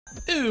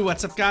Ooh,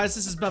 what's up guys?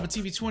 This is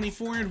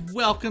BubbaTV24 and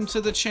welcome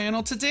to the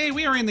channel. Today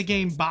we are in the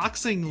game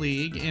Boxing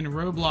League in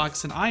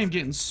Roblox and I am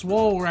getting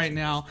swole right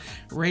now,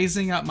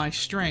 raising up my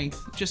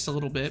strength just a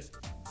little bit.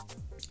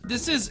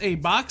 This is a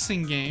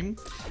boxing game.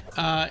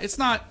 It's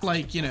not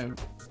like, you know,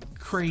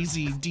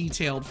 crazy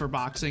detailed for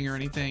boxing or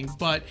anything,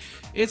 but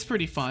it's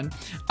pretty fun.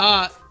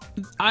 I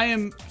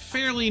am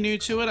fairly new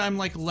to it. I'm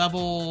like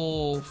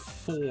level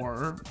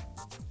 4,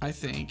 I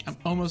think. I'm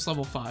almost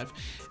level 5.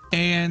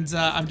 And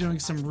I'm doing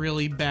some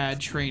really bad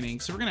training.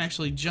 So we're gonna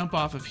actually jump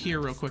off of here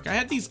real quick. I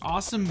had these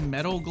awesome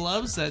metal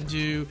gloves that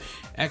do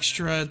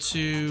extra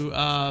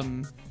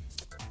to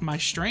my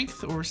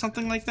strength or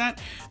something like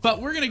that.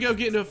 But we're gonna go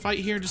get into a fight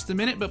here in just a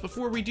minute. But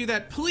before we do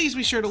that, please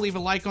be sure to leave a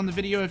like on the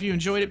video if you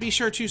enjoyed it. Be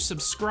sure to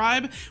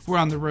subscribe. We're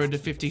on the road to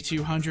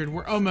 5,200.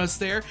 We're almost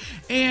there.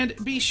 And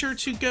be sure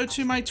to go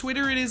to my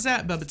Twitter. It is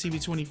at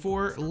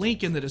BubbaTV24.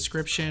 Link in the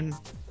description.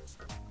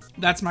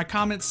 That's my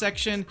comment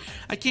section.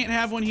 I can't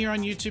have one here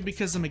on YouTube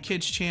because I'm a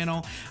kid's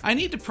channel. I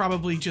need to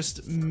probably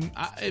just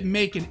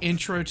make an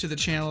intro to the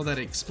channel that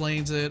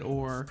explains it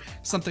or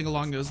something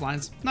along those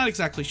lines. Not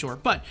exactly sure,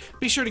 but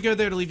be sure to go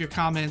there to leave your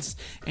comments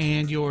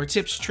and your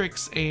tips,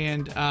 tricks,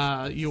 and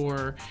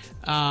your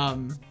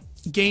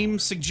game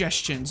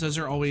suggestions. Those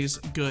are always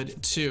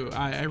good too.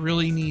 I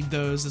really need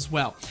those as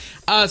well.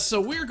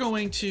 So we're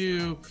going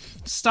to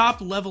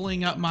stop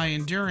leveling up my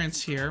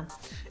endurance here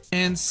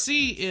and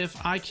see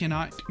if I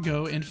cannot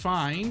go and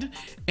find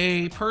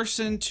a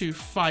person to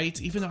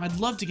fight, even though I'd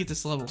love to get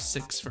this level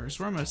 6 first.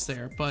 We're almost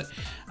there, but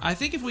I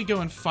think if we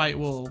go and fight,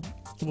 we'll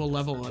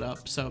level it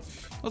up. So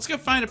let's go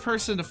find a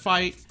person to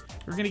fight.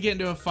 We're gonna get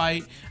into a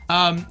fight.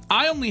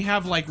 I only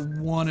have like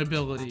one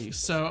ability,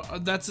 so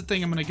that's the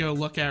thing I'm gonna go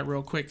look at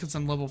real quick because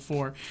I'm level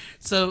 4.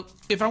 So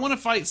if I want to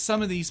fight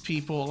some of these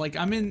people, like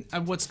I'm in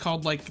what's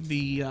called like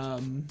the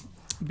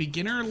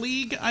beginner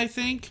league, I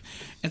think.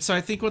 And so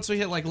I think once we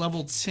hit like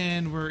level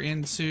 10, we're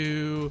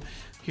into,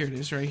 here it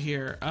is right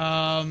here.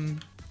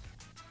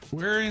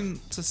 We're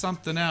into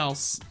something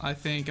else, I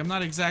think. I'm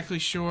not exactly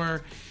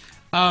sure.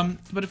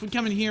 But if we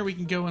come in here, we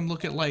can go and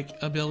look at like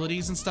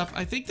abilities and stuff.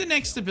 I think the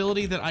next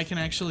ability that I can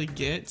actually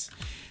get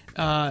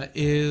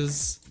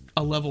is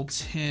a level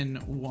 10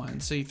 one.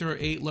 So you throw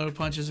 8 low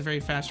punches at a very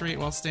fast rate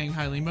while staying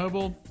highly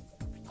mobile.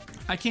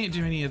 I can't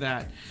do any of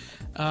that.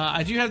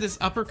 I do have this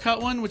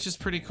uppercut one, which is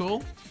pretty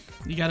cool.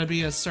 You got to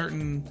be a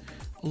certain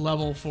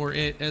level for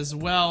it as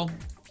well.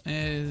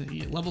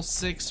 Level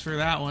 6 for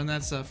that one.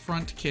 That's a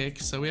front kick,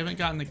 so we haven't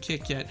gotten the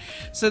kick yet.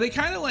 So they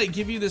kind of like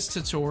give you this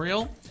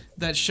tutorial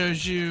that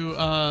shows you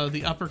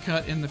the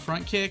uppercut and the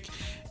front kick,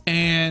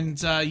 and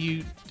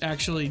you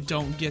actually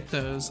don't get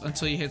those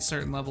until you hit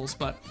certain levels.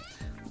 But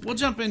we'll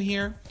jump in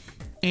here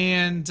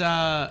and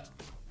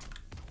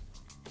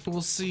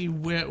we'll see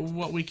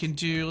what we can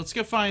do. Let's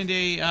go find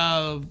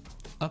a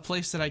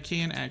place that I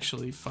can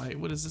actually fight.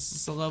 What is this?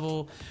 It's a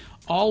level,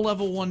 all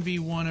level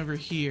 1v1 over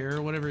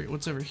here.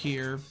 What's over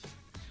here?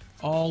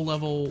 All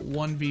level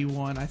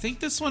 1v1. I think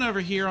this one over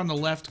here on the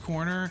left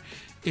corner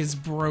is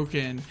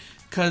broken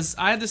because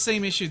I had the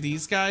same issue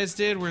these guys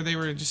did where they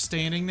were just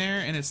standing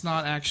there and it's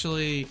not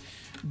actually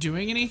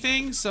doing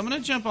anything. So I'm gonna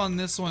jump on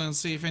this one and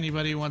see if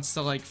anybody wants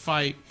to like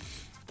fight.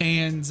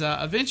 And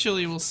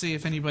eventually we'll see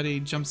if anybody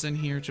jumps in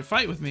here to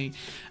fight with me.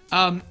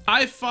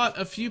 I've fought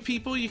a few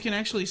people. You can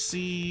actually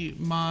see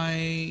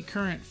my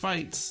current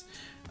fights.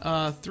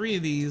 3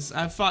 of these.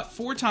 I've fought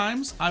 4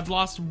 times. I've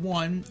lost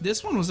 1.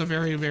 This one was a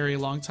very, very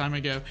long time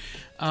ago.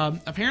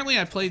 Apparently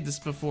I played this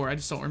before. I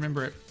just don't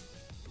remember it.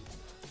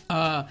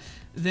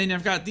 Then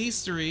I've got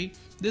these 3.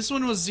 This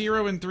one was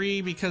 0 and 3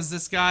 because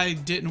this guy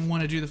didn't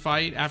want to do the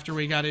fight after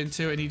we got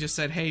into it, and he just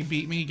said, hey,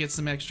 beat me, get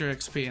some extra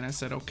XP, and I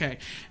said, okay.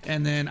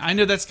 And then I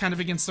know that's kind of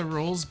against the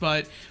rules,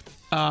 but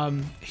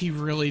he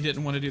really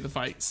didn't want to do the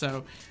fight,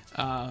 so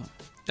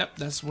yep,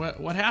 that's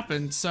what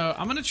happened. So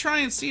I'm gonna try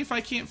and see if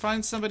I can't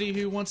find somebody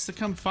who wants to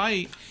come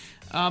fight.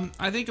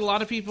 I think a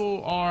lot of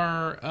people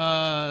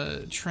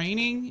are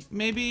training,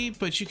 maybe,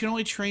 but you can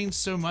only train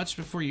so much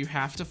before you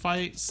have to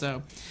fight,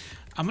 so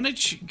I'm gonna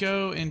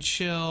go and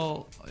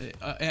chill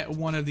at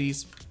one of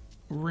these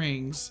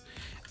rings,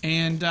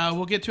 and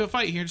we'll get to a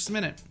fight here in just a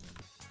minute.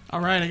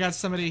 Alright, I got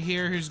somebody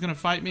here who's gonna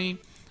fight me.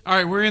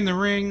 Alright, we're in the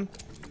ring.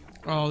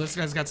 Oh, this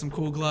guy's got some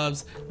cool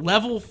gloves.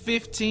 Level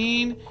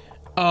 15.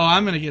 Oh,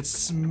 I'm gonna get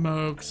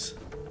smoked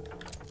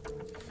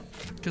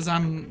because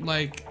I'm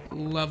like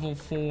level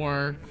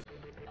 4.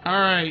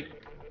 Alright,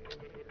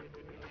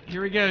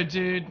 here we go,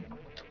 dude.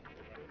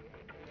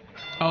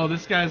 Oh,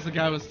 this guy's the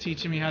guy who was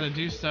teaching me how to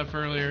do stuff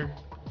earlier.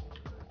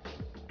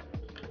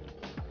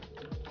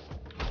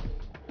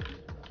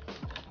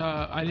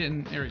 I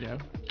didn't. There we go.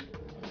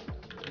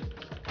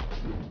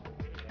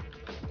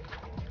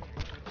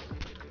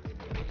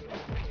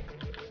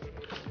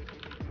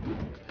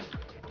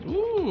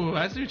 Ooh,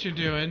 I see what you're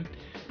doing.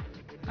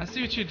 I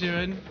see what you're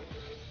doing.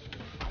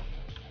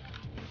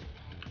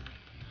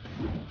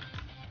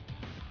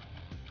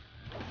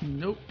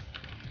 Nope.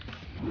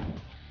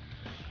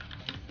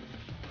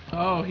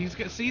 Oh, he's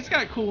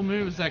got cool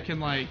moves that can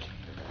like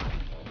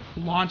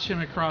launch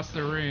him across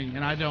the ring,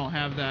 and I don't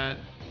have that.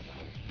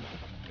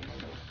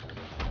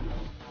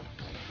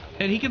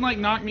 And he can like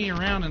knock me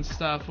around and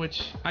stuff,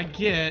 which I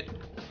get.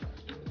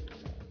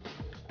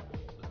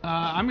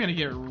 I'm gonna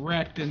get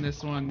wrecked in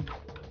this one.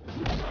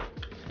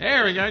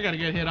 There we go, I got a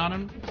good hit on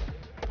him.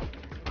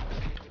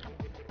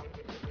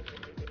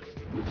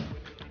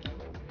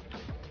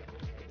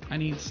 I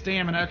need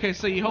stamina. Okay,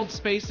 so you hold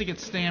space to get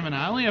stamina.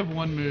 I only have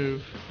one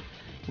move,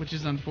 which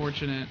is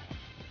unfortunate.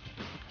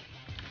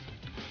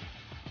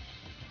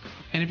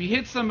 And if you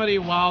hit somebody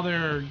while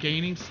they're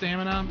gaining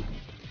stamina,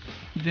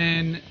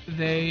 then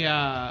they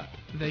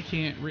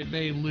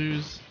they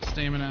lose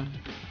stamina.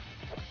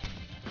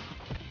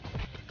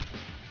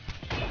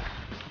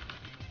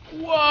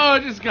 Whoa, I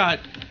just got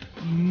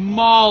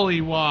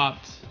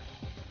mollywopped.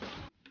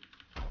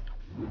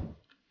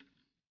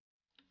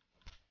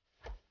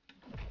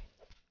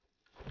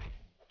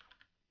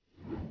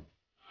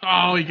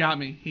 Oh, he got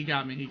me. He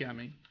got me. He got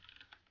me.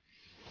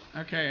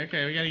 Okay,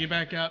 okay, we gotta get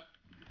back up.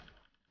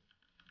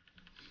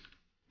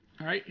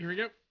 Alright, here we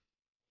go.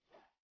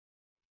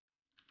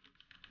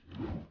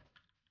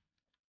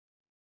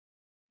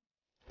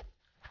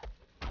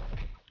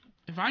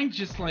 If I can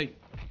just like...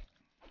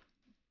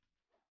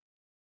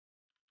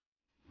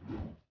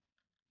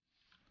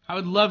 I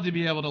would love to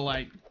be able to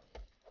like...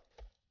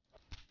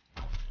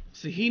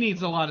 See, he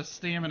needs a lot of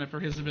stamina for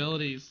his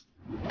abilities.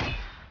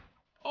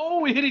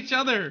 Oh, we hit each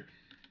other!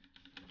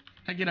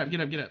 Get up,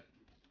 get up, get up.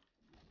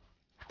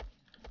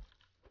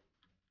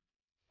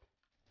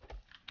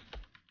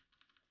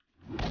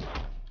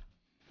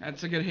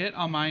 That's a good hit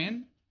on my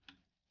end.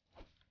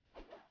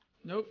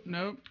 Nope,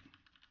 nope.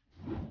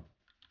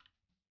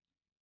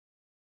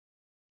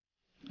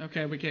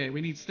 Okay, okay,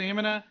 we need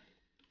stamina.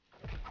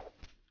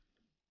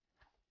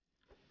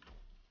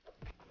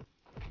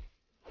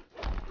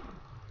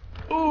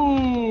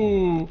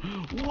 Ooh!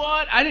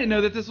 What? I didn't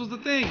know that this was the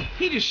thing.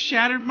 He just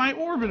shattered my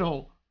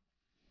orbital.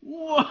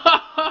 Whoa!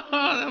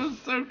 That was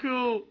so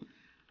cool.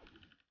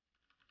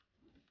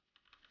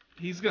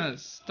 He's gonna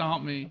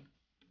stomp me.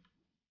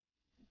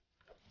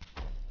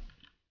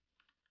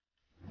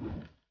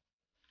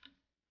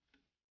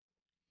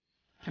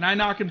 Can I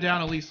knock him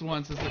down at least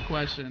once is the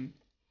question.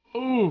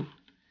 Ooh!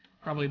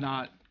 Probably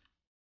not.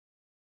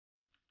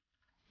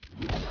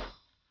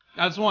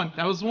 That was one.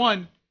 That was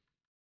one.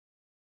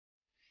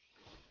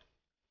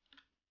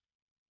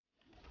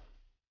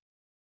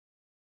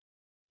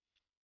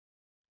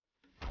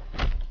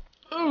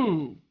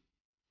 Ooh!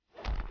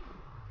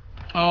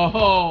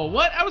 Oh,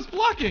 what? I was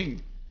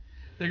blocking!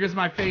 There goes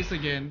my face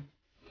again.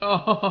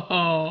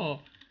 Oh!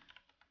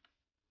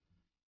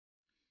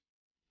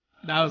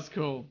 That was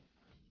cool.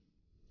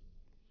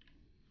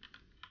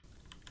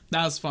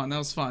 That was fun, that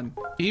was fun.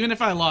 Even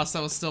if I lost,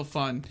 that was still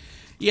fun.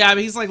 Yeah,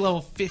 but he's like level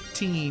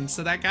 15,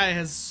 so that guy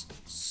has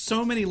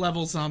so many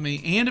levels on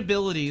me and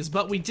abilities,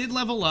 but we did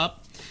level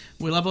up.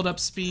 We leveled up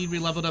speed, we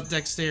leveled up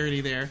dexterity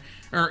there.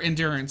 Or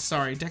endurance,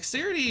 sorry.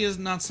 Dexterity is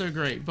not so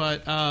great,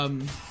 but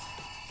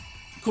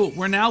cool.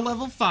 We're now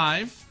level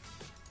 5.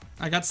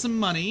 I got some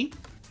money.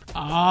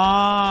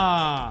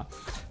 Ah!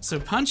 So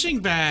punching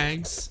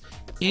bags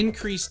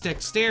increase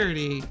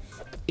dexterity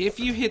if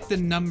you hit the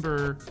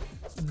number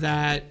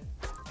that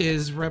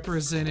is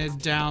represented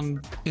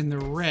down in the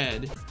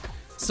red.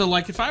 So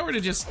like if I were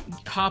to just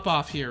hop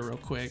off here real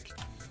quick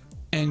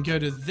and go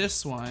to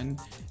this one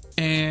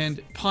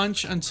and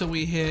punch until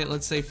we hit,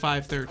 let's say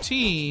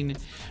 513,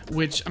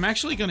 which I'm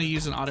actually going to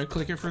use an auto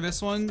clicker for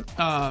this one,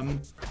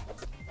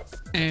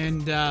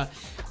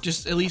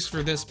 just at least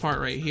for this part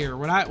right here.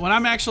 When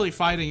I'm actually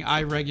fighting,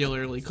 I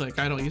regularly click.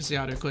 I don't use the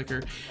auto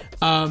clicker,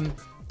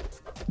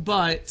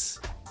 but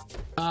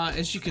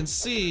as you can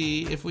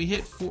see, if we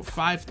hit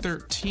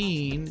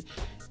 513,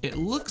 it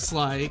looks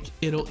like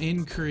it'll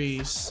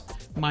increase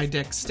my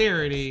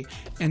dexterity,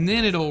 and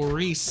then it'll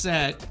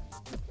reset,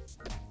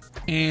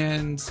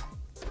 and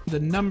the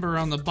number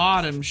on the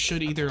bottom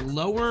should either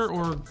lower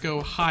or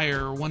go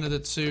higher, one of the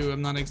two.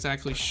 I'm not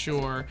exactly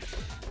sure,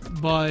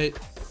 but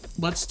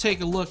let's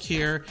take a look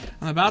here.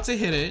 I'm about to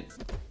hit it,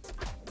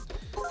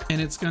 and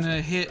it's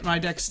gonna hit my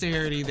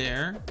dexterity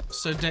there.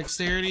 So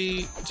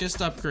dexterity just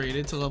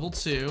upgraded to level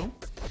 2.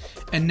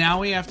 And now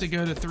we have to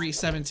go to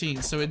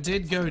 317. So it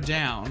did go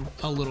down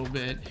a little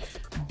bit,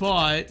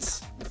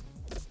 but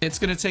it's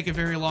gonna take a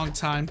very long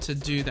time to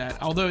do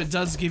that. Although it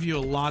does give you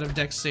a lot of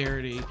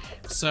dexterity.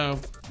 So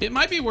it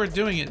might be worth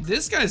doing it.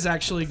 This guy's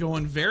actually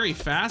going very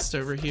fast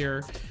over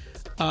here.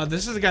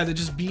 This is the guy that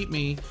just beat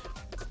me.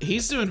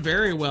 He's doing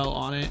very well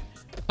on it.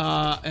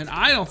 And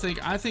I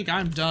think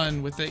I'm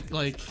done with it,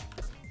 like,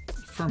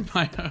 from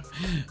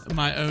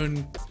my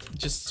own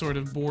just sort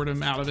of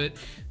boredom out of it.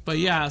 But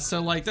yeah,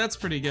 so like that's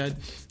pretty good.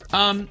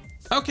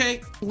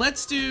 Okay,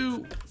 let's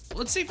see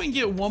if we can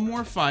get one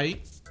more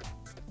fight.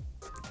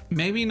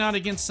 Maybe not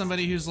against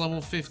somebody who's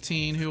level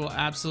 15 who will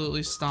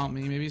absolutely stomp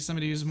me. Maybe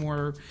somebody who's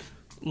more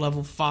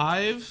level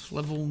 5,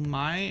 level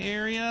my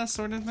area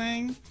sort of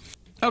thing.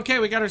 Okay,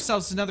 we got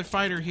ourselves another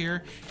fighter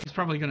here. He's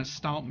probably gonna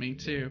stomp me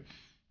too.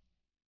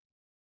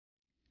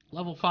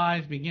 Level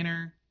 5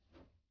 beginner.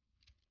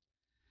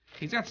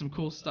 He's got some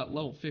cool stuff.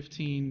 Level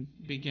 15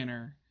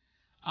 beginner.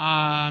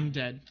 I'm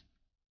dead.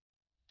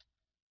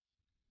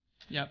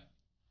 Yep.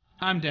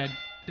 I'm dead.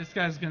 This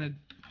guy's gonna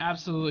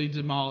absolutely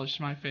demolish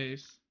my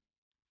face.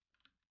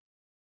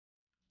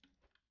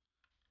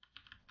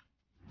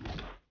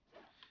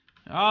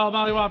 Oh,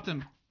 mollywopped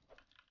him.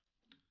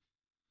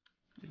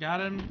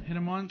 Got him. Hit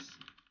him once.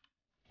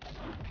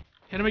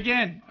 Hit him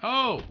again.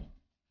 Oh!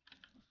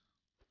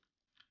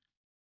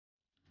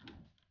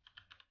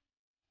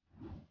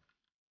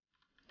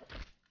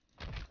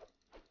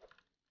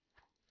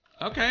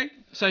 Okay.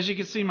 So as you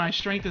can see, my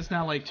strength is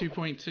now like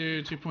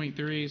 2.2,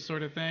 2.3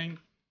 sort of thing.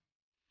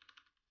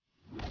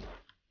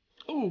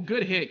 Oh,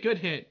 good hit, good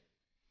hit.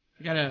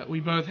 We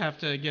both have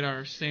to get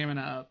our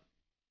stamina up.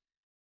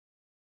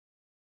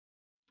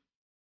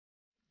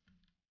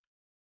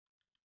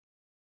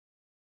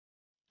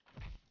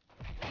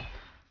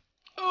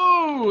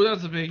 Oh, that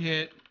was a big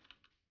hit.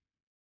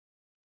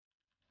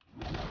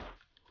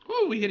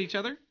 Ooh, we hit each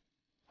other.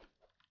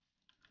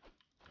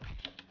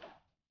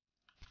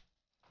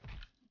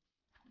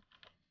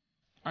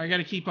 Alright,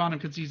 gotta keep on him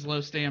because he's low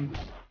stam.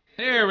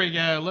 There we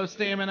go. Low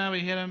stamina,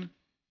 we hit him.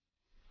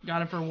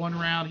 Got him for 1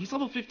 round. He's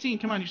level 15.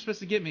 Come on, you're supposed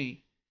to get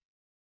me.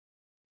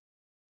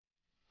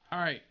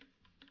 Alright.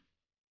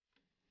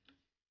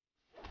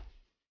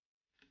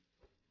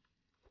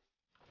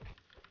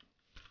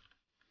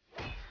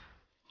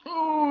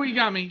 Oh, he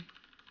got me.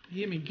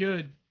 He hit me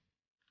good.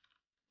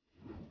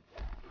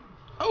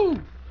 Oh!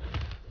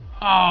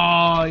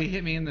 Oh, he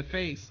hit me in the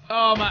face.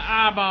 Oh, my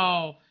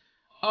eyeball.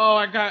 Oh,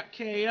 I got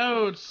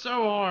KO'd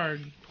so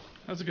hard.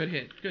 That was a good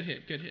hit. Good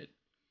hit. Good hit.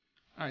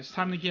 Alright, it's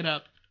time to get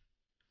up.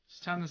 It's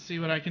time to see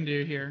what I can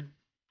do here.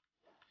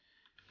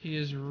 He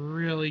is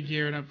really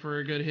gearing up for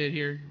a good hit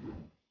here.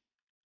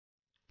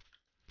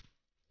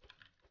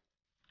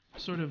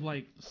 Sort of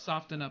like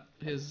soften up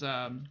his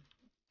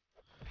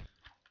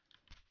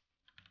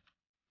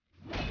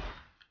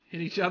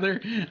hit each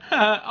other.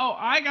 Oh,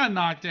 I got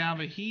knocked down,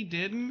 but he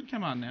didn't.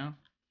 Come on now.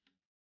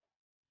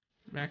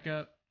 Back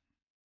up.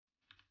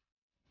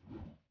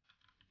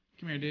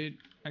 Come here, dude.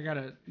 I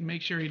gotta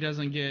make sure he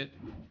doesn't get...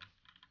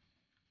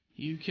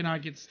 You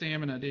cannot get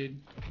stamina,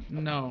 dude.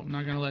 No, I'm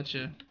not gonna let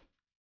you.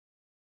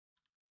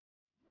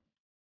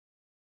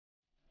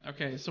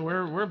 Okay, so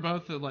we're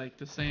both at like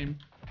the same...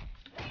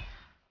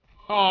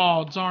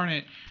 Oh, darn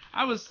it.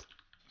 I was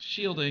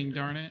shielding,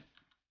 darn it.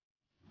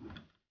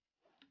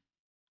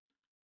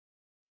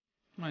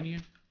 Come on, you.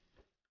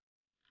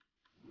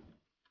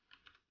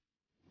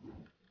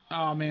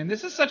 Oh, man,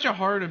 this is such a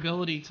hard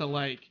ability to,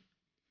 like,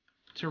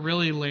 to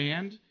really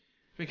land.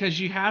 Because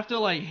you have to,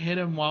 like, hit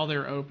them while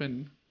they're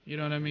open. You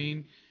know what I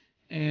mean?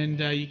 And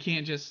you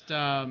can't just,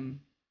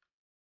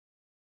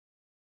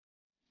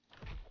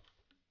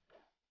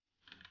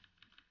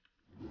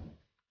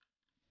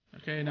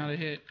 Okay, not a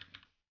hit.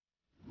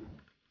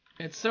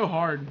 It's so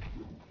hard.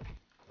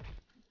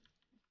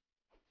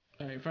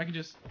 Alright, if I can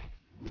just...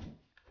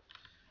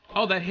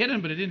 Oh, that hit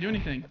him, but it didn't do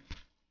anything.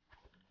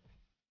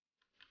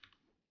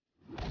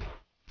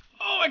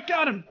 Oh, I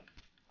got him!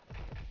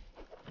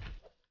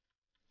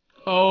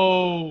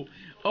 Oh,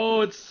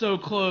 oh, it's so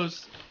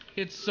close.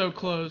 It's so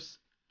close.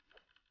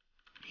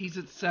 He's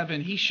at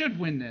 7. He should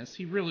win this.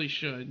 He really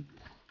should.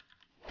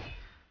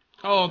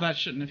 Oh, that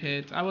shouldn't have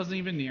hit. I wasn't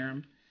even near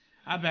him.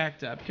 I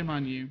backed up. Come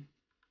on, you.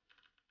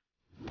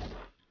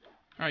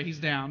 Alright, he's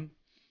down.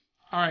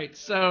 Alright,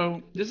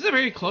 so this is a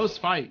very close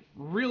fight.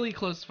 Really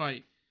close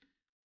fight.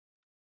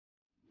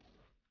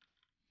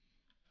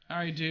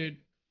 Alright, dude.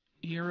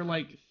 You're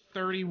like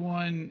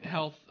 31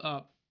 health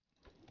up.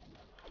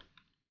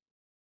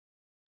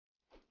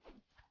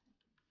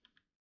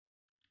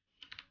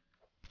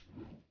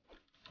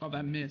 Oh,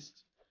 that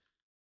missed.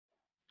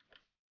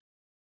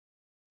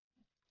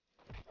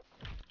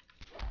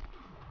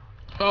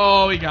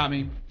 Oh, he got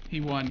me. He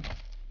won.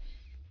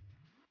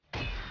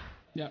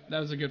 Yep, that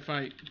was a good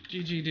fight.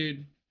 GG,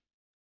 dude.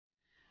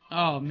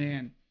 Oh,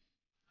 man.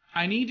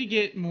 I need to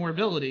get more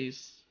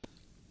abilities.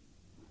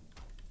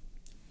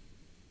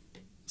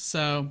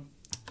 So,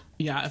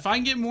 yeah, if I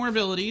can get more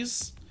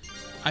abilities,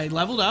 I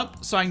leveled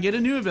up, so I can get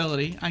a new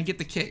ability. I can get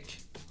the kick.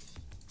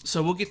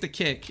 So we'll get the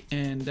kick,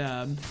 and,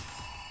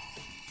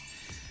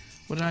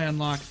 what did I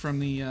unlock from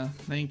the,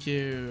 thank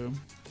you.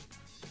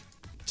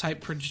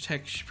 Type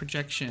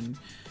projection.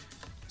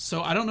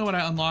 So I don't know what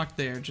I unlocked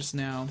there just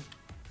now.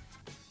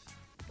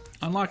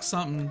 Unlock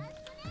something.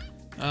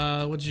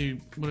 What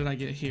did I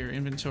get here?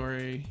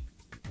 Inventory.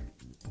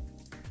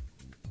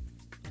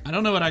 I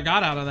don't know what I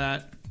got out of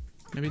that.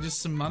 Maybe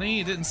just some money?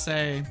 It didn't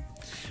say.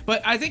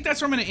 But I think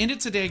that's where I'm going to end it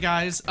today,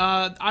 guys.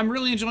 I'm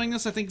really enjoying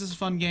this. I think this is a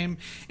fun game.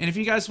 And if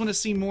you guys want to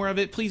see more of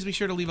it, please be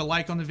sure to leave a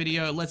like on the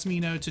video. It lets me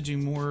know to do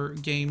more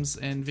games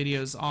and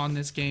videos on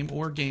this game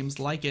or games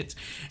like it.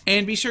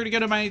 And be sure to go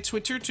to my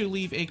Twitter to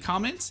leave a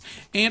comment.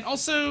 And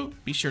also,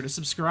 be sure to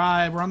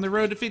subscribe. We're on the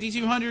road to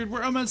 5,200.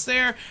 We're almost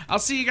there. I'll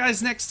see you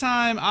guys next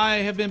time. I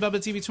have been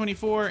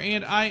BubbaTV24,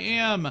 and I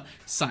am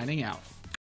signing out.